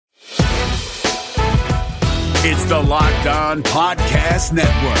It's the Locked On Podcast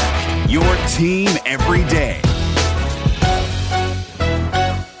Network, your team every day.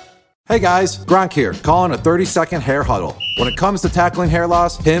 Hey guys, Gronk here, calling a 30-second hair huddle. When it comes to tackling hair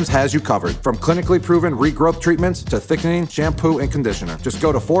loss, Hims has you covered. From clinically proven regrowth treatments to thickening, shampoo, and conditioner. Just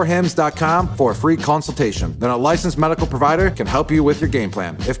go to 4hims.com for a free consultation. Then a licensed medical provider can help you with your game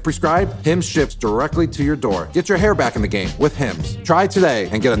plan. If prescribed, Hims ships directly to your door. Get your hair back in the game with Hims. Try today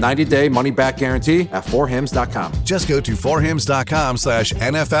and get a 90-day money-back guarantee at 4hims.com. Just go to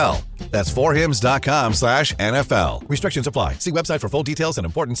 4hims.com/NFL. That's 4hims.com/NFL. Restrictions apply. See website for full details and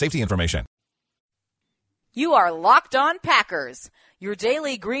important safety information. You are Locked On Packers, your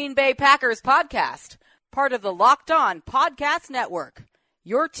daily Green Bay Packers podcast, part of the Locked On Podcast Network,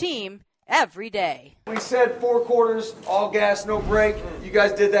 your team every day. We said 4 quarters, all gas, no break. You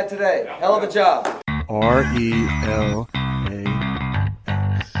guys did that today. Hell of a job. RELAX.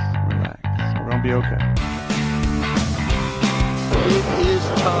 Relax. We're going to be okay. It is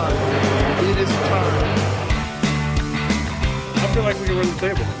time. It is time. I feel like we can run the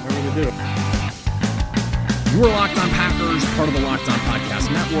table. I really do. You are Locked On Packers, part of the Locked On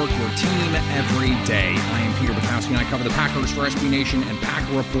Podcast Network, your team every day. I am Peter Bukowski, and I cover the Packers for SB Nation and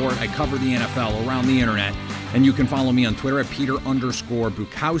Packer Report. I cover the NFL around the internet, and you can follow me on Twitter at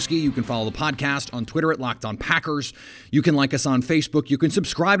Peter_Bukowski. You can follow the podcast on Twitter at Locked On Packers. You can like us on Facebook. You can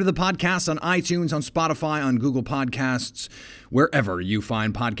subscribe to the podcast on iTunes, on Spotify, on Google Podcasts. Wherever you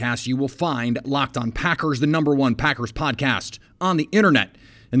find podcasts, you will find Locked On Packers, the #1 Packers podcast on the internet.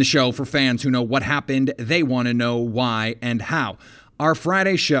 And the show for fans who know what happened, they want to know why and how. Our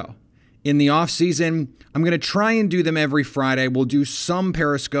Friday show in the off-season, I'm going to try and do them every Friday. We'll do some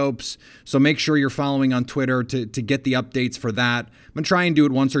Periscopes, so make sure you're following on Twitter to get the updates for that. I'm going to try and do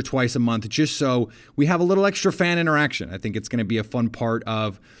it once or twice a month just so we have a little extra fan interaction. I think it's going to be a fun part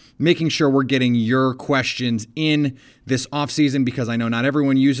of making sure we're getting your questions in this offseason because I know not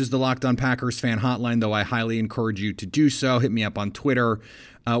everyone uses the Locked On Packers fan hotline, though I highly encourage you to do so. Hit me up on Twitter.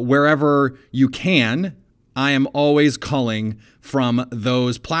 Wherever you can, I am always calling from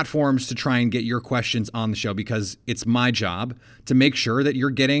those platforms to try and get your questions on the show because it's my job to make sure that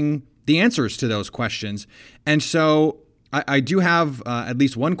you're getting the answers to those questions. And so I do have at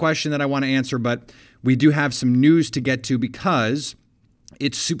least one question that I want to answer, but we do have some news to get to because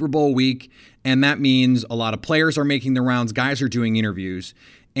it's Super Bowl week, and that means a lot of players are making the rounds, guys are doing interviews.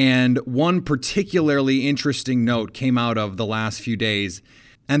 And one particularly interesting note came out of the last few days,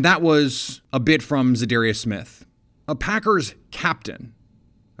 and that was a bit from Za'Darius Smith, a Packers captain.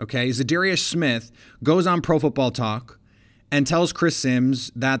 Okay, Za'Darius Smith goes on Pro Football Talk and tells Chris Sims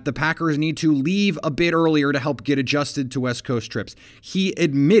that the Packers need to leave a bit earlier to help get adjusted to West Coast trips. He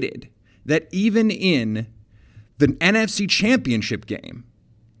admitted that even in the NFC Championship game,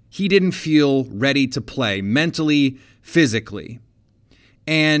 he didn't feel ready to play mentally, physically.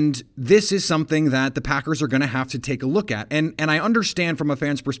 And this is something that the Packers are going to have to take a look at. And I understand from a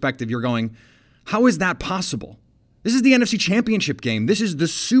fan's perspective, you're going, how is that possible? This is the NFC Championship game. This is the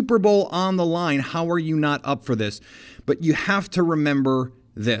Super Bowl on the line. How are you not up for this? But you have to remember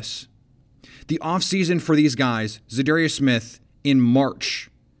this. The offseason for these guys, Za'Darius Smith in March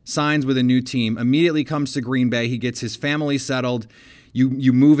signs with a new team, immediately comes to Green Bay. He gets his family settled.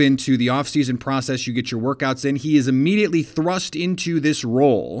 You move into the offseason process. You get your workouts in. He is immediately thrust into this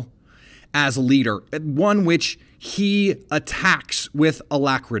role as a leader, one which he attacks with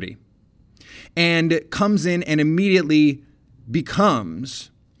alacrity and comes in and immediately becomes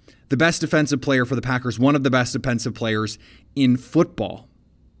the best defensive player for the Packers, one of the best defensive players in football.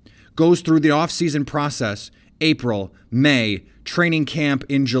 Goes through the offseason process, April, May, training camp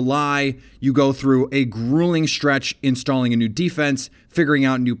in July. You go through a grueling stretch installing a new defense, figuring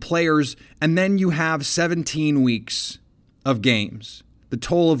out new players, and then you have 17 weeks of games, the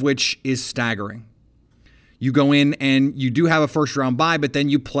toll of which is staggering. You go in and you do have a first-round bye, but then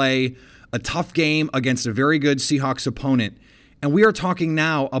you play a tough game against a very good Seahawks opponent. And we are talking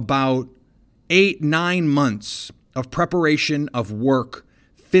now about 8-9 months of preparation, of work,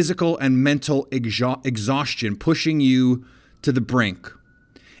 physical and mental exhaustion, pushing you to the brink.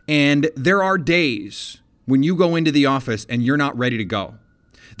 And there are days when you go into the office and you're not ready to go.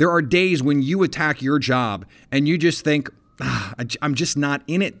 There are days when you attack your job and you just think, I'm just not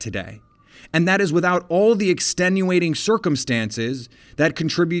in it today. And that is without all the extenuating circumstances that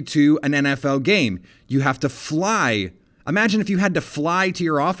contribute to an NFL game. You have to fly. Imagine if you had to fly to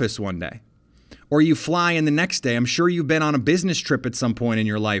your office one day, or you fly in the next day. I'm sure you've been on a business trip at some point in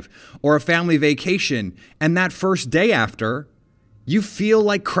your life, or a family vacation, and that first day after, you feel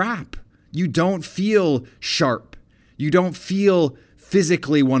like crap. You don't feel sharp. You don't feel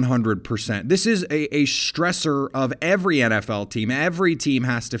physically 100%. This is a stressor of every NFL team. Every team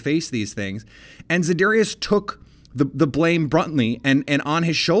has to face these things. And Za'Darius took the blame bluntly and on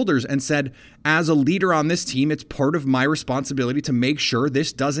his shoulders and said, as a leader on this team, it's part of my responsibility to make sure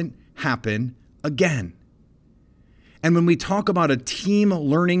this doesn't happen again. And when we talk about a team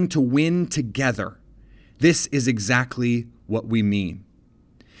learning to win together, this is exactly what we mean.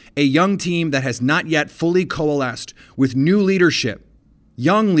 A young team that has not yet fully coalesced with new leadership,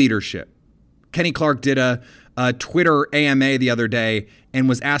 young leadership. Kenny Clark did a Twitter AMA the other day and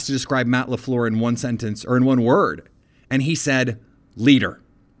was asked to describe Matt LaFleur in one sentence or in one word. And he said, leader.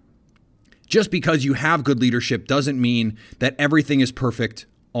 Just because you have good leadership doesn't mean that everything is perfect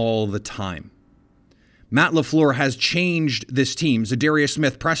all the time. Matt LaFleur has changed this team. Za'Darius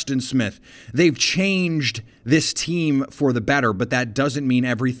Smith, Preston Smith, they've changed this team for the better, but that doesn't mean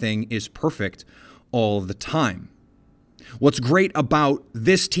everything is perfect all the time. What's great about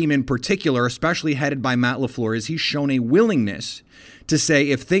this team in particular, especially headed by Matt LaFleur, is he's shown a willingness to say,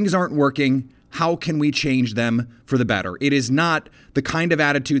 if things aren't working, how can we change them for the better? It is not the kind of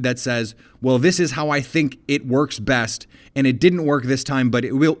attitude that says, well, this is how I think it works best, and it didn't work this time, but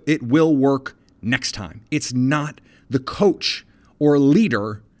it will work next time. It's not the coach or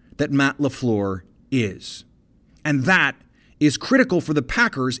leader that Matt LaFleur is. And that is critical for the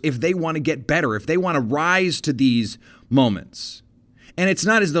Packers if they want to get better, if they want to rise to these moments. And it's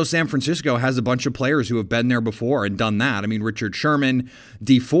not as though San Francisco has a bunch of players who have been there before and done that. I mean, Richard Sherman,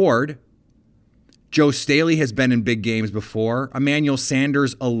 Dee Ford, Joe Staley has been in big games before, Emmanuel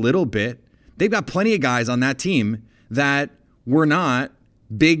Sanders a little bit. They've got plenty of guys on that team that were not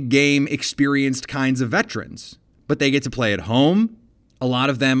big game experienced kinds of veterans, but they get to play at home. A lot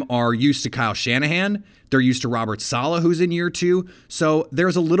of them are used to Kyle Shanahan. They're used to Robert Saleh, who's in year 2. So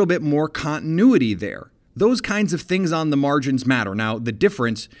there's a little bit more continuity there. Those kinds of things on the margins matter. Now, the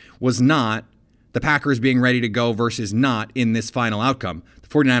difference was not the Packers being ready to go versus not in this final outcome. The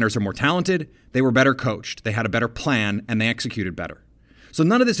 49ers are more talented. They were better coached. They had a better plan, and they executed better. So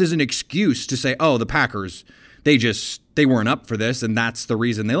none of this is an excuse to say, oh, the Packers, they weren't up for this, and that's the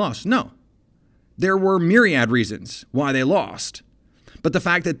reason they lost. No. There were myriad reasons why they lost. But the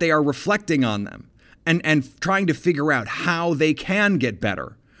fact that they are reflecting on them and trying to figure out how they can get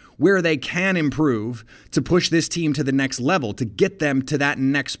better, where they can improve to push this team to the next level, to get them to that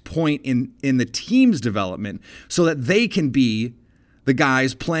next point in the team's development so that they can be the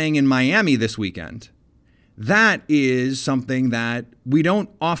guys playing in Miami this weekend. That is something that we don't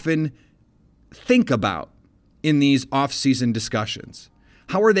often think about in these off-season discussions.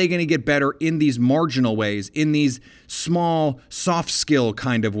 How are they going to get better in these marginal ways, in these small, soft skill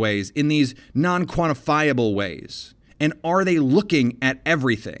kind of ways, in these non-quantifiable ways? And are they looking at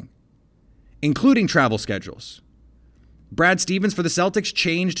everything, including travel schedules? Brad Stevens for the Celtics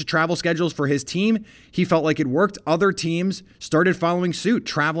changed travel schedules for his team. He felt like it worked. Other teams started following suit,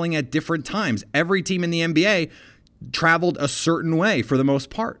 traveling at different times. Every team in the NBA traveled a certain way for the most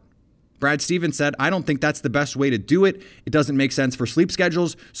part. Brad Stevens said, I don't think that's the best way to do it. It doesn't make sense for sleep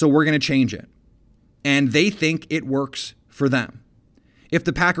schedules, so we're going to change it. And they think it works for them. If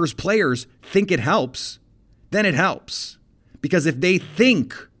the Packers players think it helps, then it helps. Because if they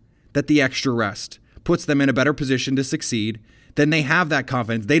think that the extra rest puts them in a better position to succeed, then they have that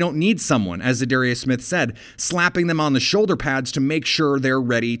confidence. They don't need someone, as Za'Darius Smith said, slapping them on the shoulder pads to make sure they're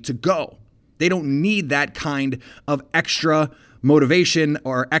ready to go. They don't need that kind of extra motivation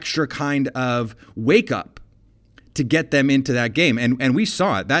or extra kind of wake up to get them into that game. And we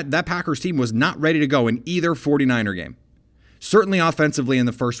saw it. That Packers team was not ready to go in either 49er game. Certainly offensively in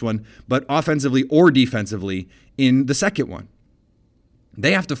the first one, but offensively or defensively in the second one.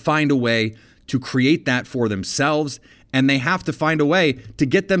 They have to find a way to create that for themselves, and they have to find a way to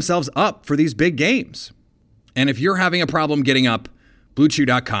get themselves up for these big games. And if you're having a problem getting up,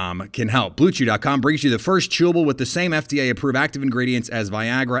 BlueChew.com can help. BlueChew.com brings you the first chewable with the same FDA-approved active ingredients as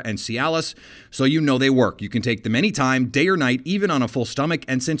Viagra and Cialis, so you know they work. You can take them anytime, day or night, even on a full stomach,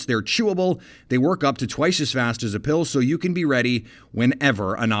 and since they're chewable, they work up to twice as fast as a pill, so you can be ready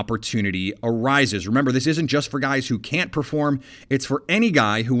whenever an opportunity arises. Remember, this isn't just for guys who can't perform. It's for any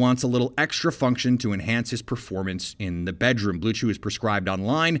guy who wants a little extra function to enhance his performance in the bedroom. Blue Chew is prescribed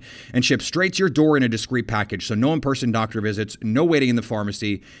online and shipped straight to your door in a discreet package, so no in-person doctor visits, no waiting in the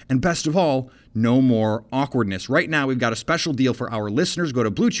pharmacy, and best of all, no more awkwardness. Right now, we've got a special deal for our listeners. Go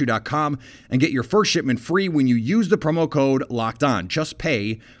to BlueChew.com and get your first shipment free when you use the promo code LOCKEDON. Just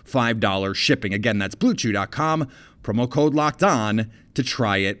pay $5 shipping. Again, that's BlueChew.com, promo code LOCKEDON to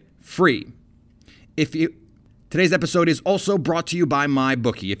try it free. If Today's episode is also brought to you by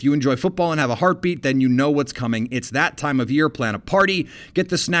MyBookie. If you enjoy football and have a heartbeat, then you know what's coming. It's that time of year. Plan a party, get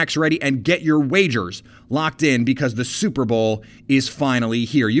the snacks ready, and get your wagers locked in because the Super Bowl is finally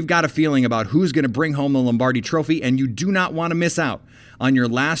here. You've got a feeling about who's going to bring home the Lombardi Trophy, and you do not want to miss out on your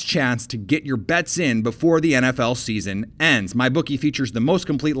last chance to get your bets in before the NFL season ends. MyBookie features the most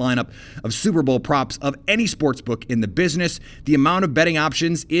complete lineup of Super Bowl props of any sportsbook in the business. The amount of betting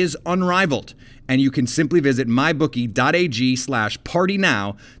options is unrivaled, and you can simply visit mybookie.ag/party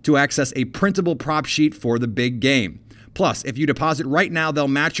now to access a printable prop sheet for the big game. Plus, if you deposit right now, they'll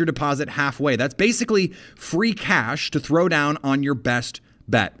match your deposit halfway. That's basically free cash to throw down on your best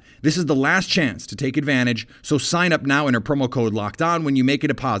bet. This is the last chance to take advantage, so sign up now and enter promo code Locked On when you make a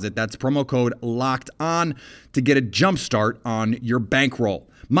deposit. That's promo code Locked On to get a jump start on your bankroll.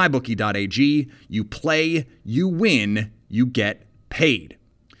 MyBookie.ag, you play, you win, you get paid.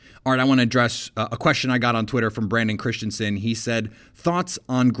 All right, I want to address a question I got on Twitter from Brandon Christensen. He said, thoughts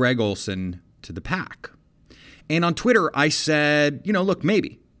on Greg Olsen to the Pack? And on Twitter, I said, look,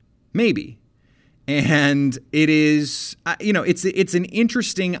 maybe. And it is, it's an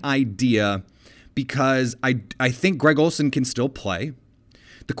interesting idea because I think Greg Olsen can still play.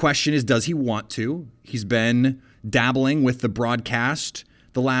 The question is, does he want to? He's been dabbling with the broadcast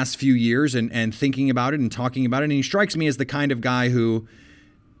the last few years and thinking about it and talking about it. And he strikes me as the kind of guy who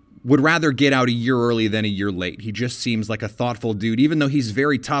would rather get out a year early than a year late. He just seems like a thoughtful dude. Even though he's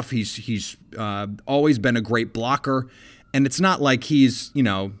very tough, he's always been a great blocker. And it's not like he's,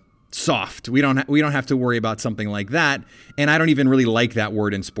 soft. We don't have to worry about something like that. And I don't even really like that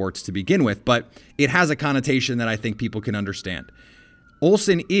word in sports to begin with, but it has a connotation that I think people can understand.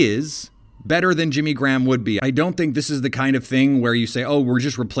 Olsen is better than Jimmy Graham would be. I don't think this is the kind of thing where you say, oh, we're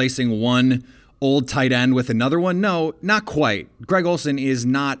just replacing one old tight end with another one. No, not quite. Greg Olsen is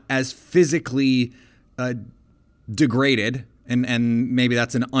not as physically degraded, and maybe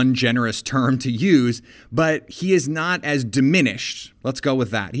that's an ungenerous term to use, but he is not as diminished. Let's go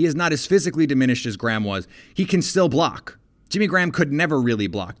with that. He is not as physically diminished as Graham was. He can still block. Jimmy Graham could never really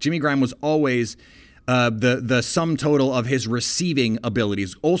block. Jimmy Graham was always the sum total of his receiving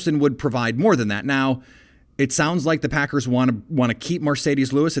abilities. Olsen would provide more than that. Now, it sounds like the Packers want to keep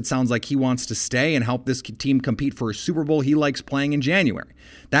Marcedes Lewis. It sounds like he wants to stay and help this team compete for a Super Bowl. He likes playing in January.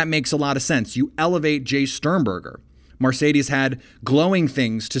 That makes a lot of sense. You elevate Jay Sternberger. Marcedes had glowing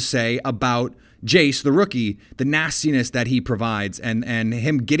things to say about Jace, the rookie, the nastiness that he provides, and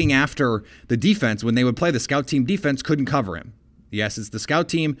him getting after the defense when they would play. The scout team defense couldn't cover him. Yes, it's the scout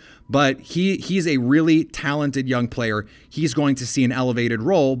team, but he's a really talented young player. He's going to see an elevated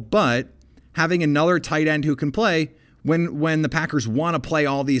role, but having another tight end who can play when the Packers want to play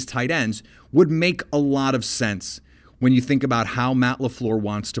all these tight ends would make a lot of sense when you think about how Matt LaFleur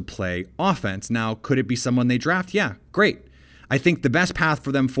wants to play offense. Now, could it be someone they draft? Yeah, great. I think the best path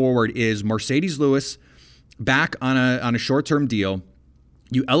for them forward is Marcedes Lewis back on a short-term deal.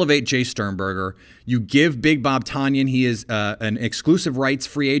 You elevate Jay Sternberger. You give Big Bob Tonyan, he is an exclusive rights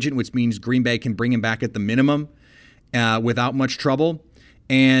free agent, which means Green Bay can bring him back at the minimum without much trouble.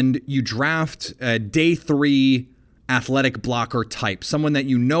 And you draft a day 3 athletic blocker type, someone that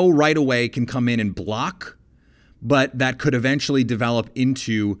you know right away can come in and block, but that could eventually develop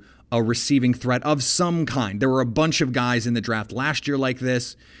into a receiving threat of some kind. There were a bunch of guys in the draft last year like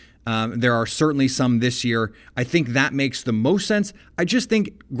this. There are certainly some this year. I think that makes the most sense. I just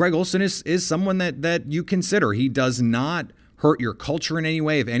think Greg Olsen is someone that you consider. He does not hurt your culture in any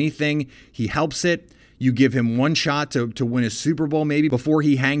way. If anything, he helps it. You give him one shot to win a Super Bowl maybe before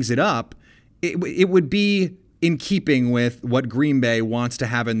he hangs it up. It would be in keeping with what Green Bay wants to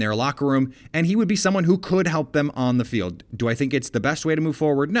have in their locker room, and he would be someone who could help them on the field. Do I think it's the best way to move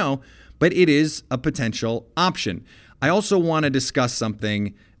forward? No, but it is a potential option. I also want to discuss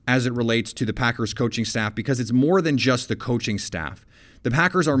something as it relates to the Packers coaching staff because it's more than just the coaching staff. The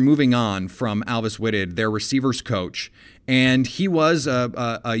Packers are moving on from Alvis Whitted, their receivers coach, and he was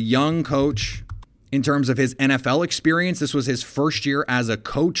a young coach in terms of his NFL experience. This was his first year as a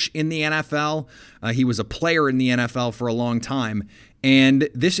coach in the NFL. He was a player in the NFL for a long time. And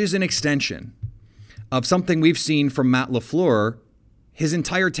this is an extension of something we've seen from Matt LaFleur his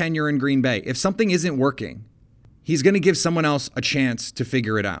entire tenure in Green Bay. If something isn't working, he's going to give someone else a chance to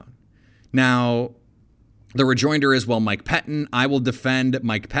figure it out. Now, the rejoinder is, well, Mike Pettin. I will defend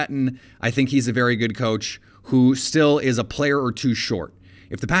Mike Pettin. I think he's a very good coach who still is a player or two short.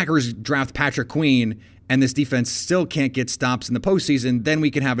 If the Packers draft Patrick Queen and this defense still can't get stops in the postseason, then we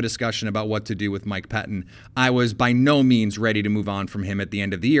can have a discussion about what to do with Mike Pettin. I was by no means ready to move on from him at the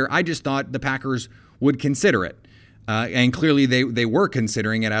end of the year. I just thought the Packers would consider it. And clearly they were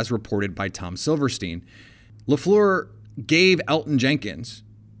considering it, as reported by Tom Silverstein. LaFleur gave Elton Jenkins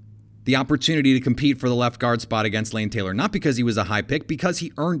the opportunity to compete for the left guard spot against Lane Taylor, not because he was a high pick, because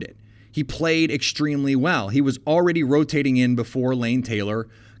he earned it. He played extremely well. He was already rotating in before Lane Taylor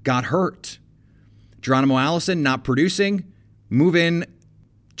got hurt. Geronimo Allison not producing, move in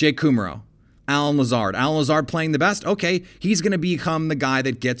Jake Kummerow. Alan Lazard. Alan Lazard playing the best? Okay, he's going to become the guy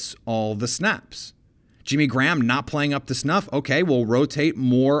that gets all the snaps. Jimmy Graham not playing up to snuff? Okay, we'll rotate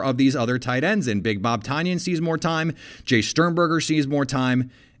more of these other tight ends in. Big Bob Tonyan sees more time. Jay Sternberger sees more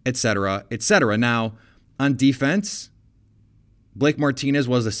time, etc., etc. Now, on defense, Blake Martinez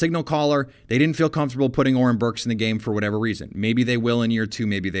was a signal caller. They didn't feel comfortable putting Oren Burks in the game for whatever reason. Maybe they will in year 2,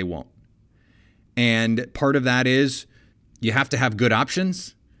 maybe they won't. And part of that is you have to have good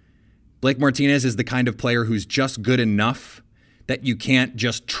options. Blake Martinez is the kind of player who's just good enough that you can't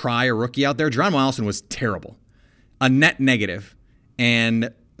just try a rookie out there. Geronimo Allison was terrible, a net negative,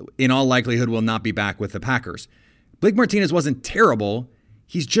 and in all likelihood will not be back with the Packers. Blake Martinez wasn't terrible.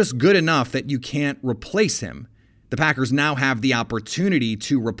 He's just good enough that you can't replace him. The Packers now have the opportunity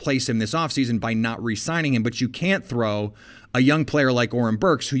to replace him this offseason by not re-signing him, but you can't throw a young player like Oren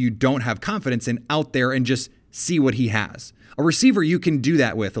Burks, who you don't have confidence in, out there and just see what he has. A receiver you can do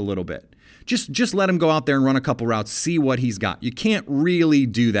that with a little bit. Just let him go out there and run a couple routes, see what he's got. You can't really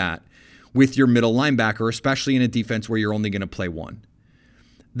do that with your middle linebacker, especially in a defense where you're only going to play one.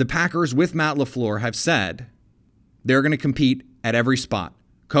 The Packers, with Matt LaFleur, have said they're going to compete at every spot.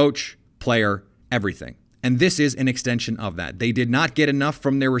 Coach, player, everything. And this is an extension of that. They did not get enough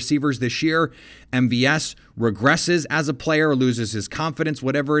from their receivers this year. MVS regresses as a player, loses his confidence,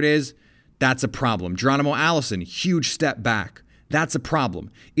 whatever it is. That's a problem. Geronimo Allison, huge step back. That's a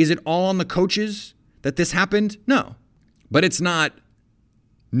problem. Is it all on the coaches that this happened? No. But it's not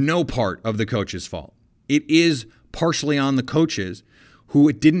no part of the coach's fault. It is partially on the coaches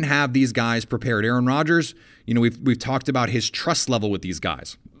who didn't have these guys prepared. Aaron Rodgers, we've talked about his trust level with these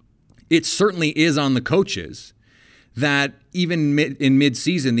guys. It certainly is on the coaches that even in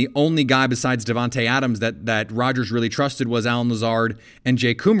mid-season, the only guy besides Devontae Adams that Rodgers really trusted was Alan Lazard and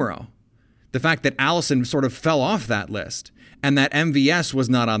Jay Kummerow. The fact that Allison sort of fell off that list and that MVS was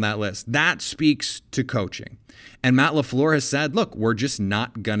not on that list, that speaks to coaching. And Matt LaFleur has said, look, we're just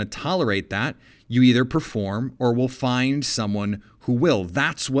not going to tolerate that. You either perform or we'll find someone who will.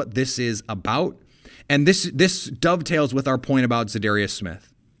 That's what this is about. And this dovetails with our point about Za'Darius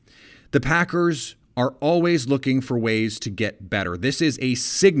Smith. The Packers are always looking for ways to get better. This is a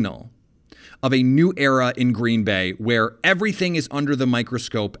signal of a new era in Green Bay where everything is under the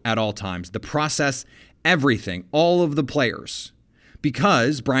microscope at all times. The process, everything, all of the players.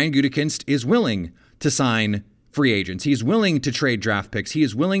 Because Brian Gutekunst is willing to sign free agents. He's willing to trade draft picks. He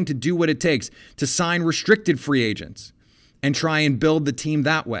is willing to do what it takes to sign restricted free agents and try and build the team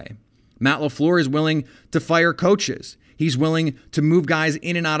that way. Matt LaFleur is willing to fire coaches. He's willing to move guys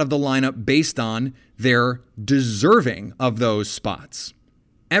in and out of the lineup based on their deserving of those spots.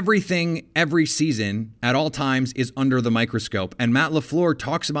 Everything, every season, at all times, is under the microscope. And Matt LaFleur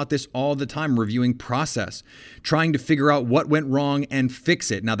talks about this all the time, reviewing process, trying to figure out what went wrong and fix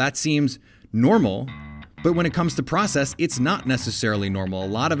it. Now, that seems normal, but when it comes to process, it's not necessarily normal. A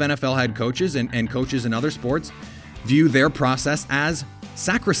lot of NFL head coaches and coaches in other sports view their process as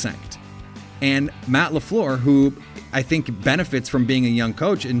sacrosanct. And Matt LaFleur, who I think benefits from being a young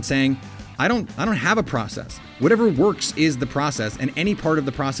coach and saying, I don't have a process. Whatever works is the process, and any part of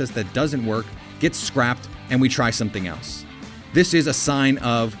the process that doesn't work gets scrapped and we try something else. This is a sign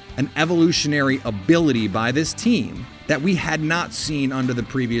of an evolutionary ability by this team that we had not seen under the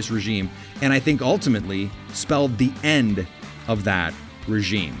previous regime, and I think ultimately spelled the end of that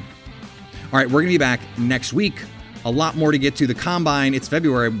regime. All right, we're going to be back next week. A lot more to get to. The Combine, it's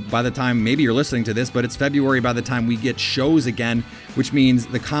February by the time maybe you're listening to this, but it's February by the time we get shows again, which means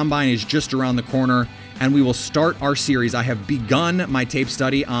the Combine is just around the corner, and we will start our series. I have begun my tape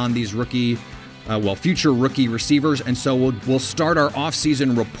study on these future rookie receivers, and so we'll start our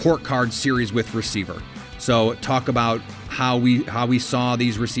offseason report card series with receiver. So talk about how we saw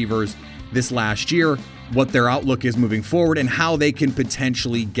these receivers this last year, what their outlook is moving forward, and how they can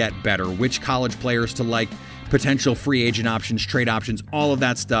potentially get better, which college players to like, potential free agent options, trade options, all of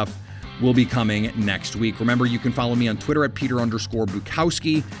that stuff will be coming next week. Remember, you can follow me on Twitter at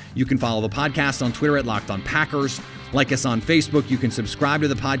Peter_Bukowski. You can follow the podcast on Twitter at Locked On Packers. Like us on Facebook. You can subscribe to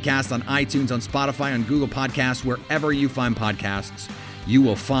the podcast on iTunes, on Spotify, on Google Podcasts, wherever you find podcasts. You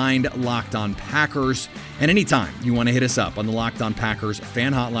will find Locked On Packers. And anytime you want to hit us up on the Locked On Packers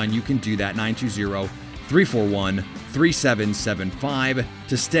fan hotline, you can do that, 920-341-3775,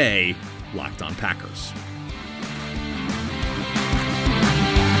 to stay Locked On Packers.